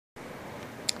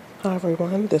Hi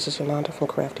everyone, this is Yolanda from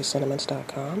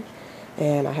CraftySentiments.com,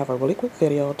 and I have a really quick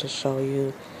video to show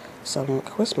you some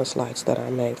Christmas lights that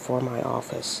I made for my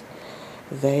office.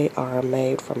 They are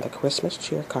made from the Chirstmas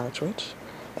Cheer Cartridge,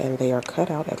 and they are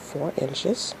cut out at 4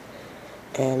 inches,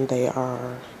 and they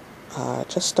are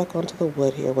just stuck onto the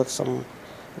wood here with some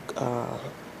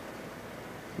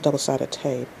double-sided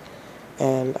tape,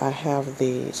 and I have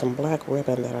some black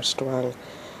ribbon that are strung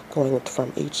going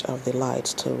from each of the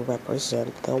lights to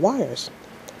represent the wires.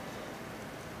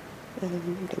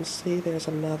 And you can see there's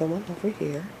another one over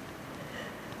here.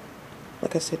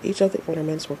 Like I said, each of the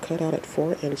ornaments were cut out at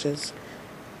 4 inches,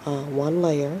 one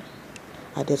layer.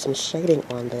 I did some shading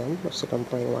on them. Let's see if I can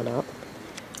bring one up.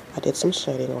 I did some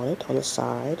shading on it on the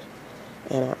side,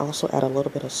 and I also add a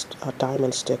little bit of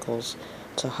diamond stickles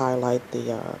to highlight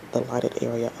the lighted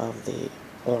area of the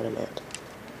ornament.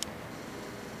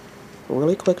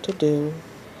 Really quick to do.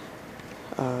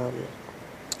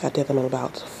 I did them in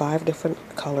about 5 different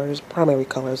colors, primary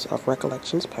colors of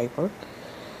Recollections paper.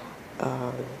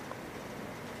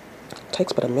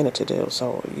 Takes but a minute to do,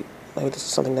 so maybe this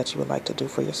is something that you would like to do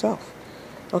for yourself.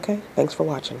 Okay, thanks for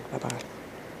watching. Bye-bye.